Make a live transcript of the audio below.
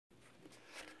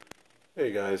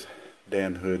Hey guys,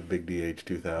 Dan Hood, Big DH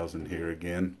 2000 here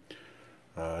again.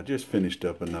 Just finished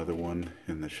up another one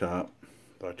in the shop.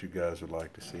 Thought you guys would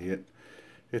like to see it.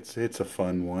 It's a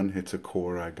fun one. It's a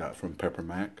core I got from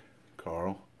Peppermack,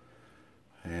 Karl,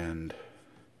 and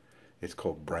it's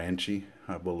called Branchy,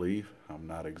 I believe. I'm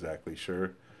not exactly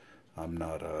sure. I'm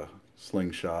not a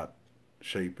slingshot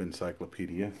shape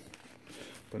encyclopedia.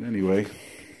 But anyway,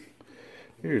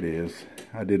 here it is.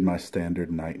 I did my standard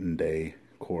night and day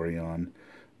Corian.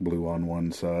 Blue on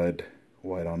one side,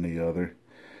 white on the other.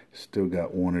 Still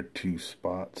got one or two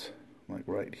spots, like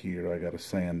right here I got to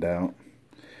sand out.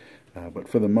 But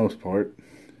for the most part,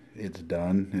 it's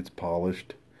done. It's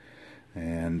polished.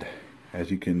 And as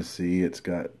you can see, it's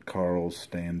got Karl's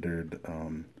standard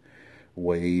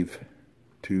wave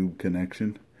tube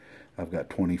connection. I've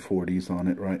got 2040s on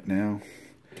it right now.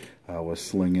 I was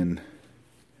slinging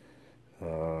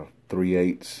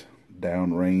 3/8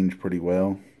 down range pretty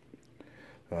well.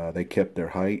 They kept their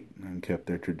height and kept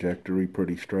their trajectory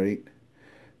pretty straight.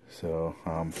 So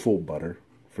full butter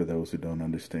for those who don't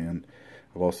understand.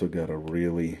 I've also got a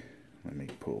really, let me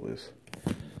pull this,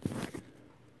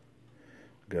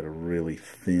 got a really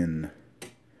thin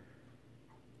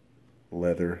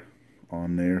leather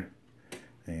on there,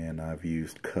 and I've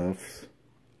used cuffs.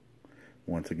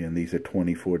 Once again, these are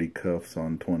 2040 cuffs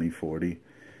on 2040.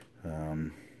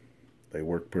 They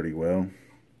work pretty well.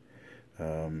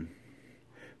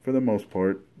 For the most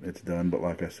part, it's done, but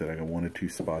like I said, I got one or two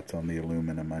spots on the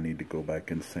aluminum I need to go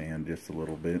back and sand just a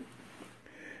little bit.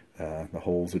 The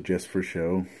holes are just for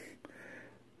show.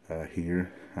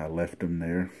 Here, I left them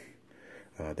there.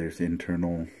 There's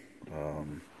internal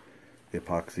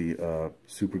epoxy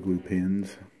super glue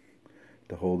pins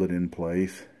to hold it in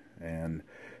place.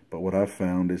 But what I've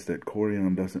found is that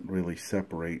Corian doesn't really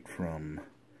separate from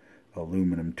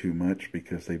aluminum too much,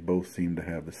 because they both seem to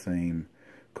have the same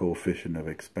coefficient of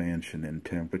expansion and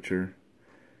temperature.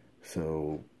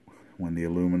 So when the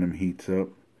aluminum heats up,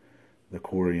 the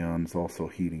Corian's also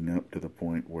heating up to the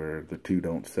point where the two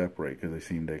don't separate, because they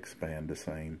seem to expand the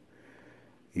same,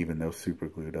 even though super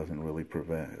glue doesn't really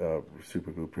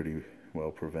super glue pretty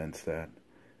well prevents that.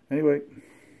 Anyway,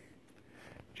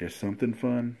 just something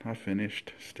fun. I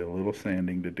finished. Still a little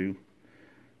sanding to do.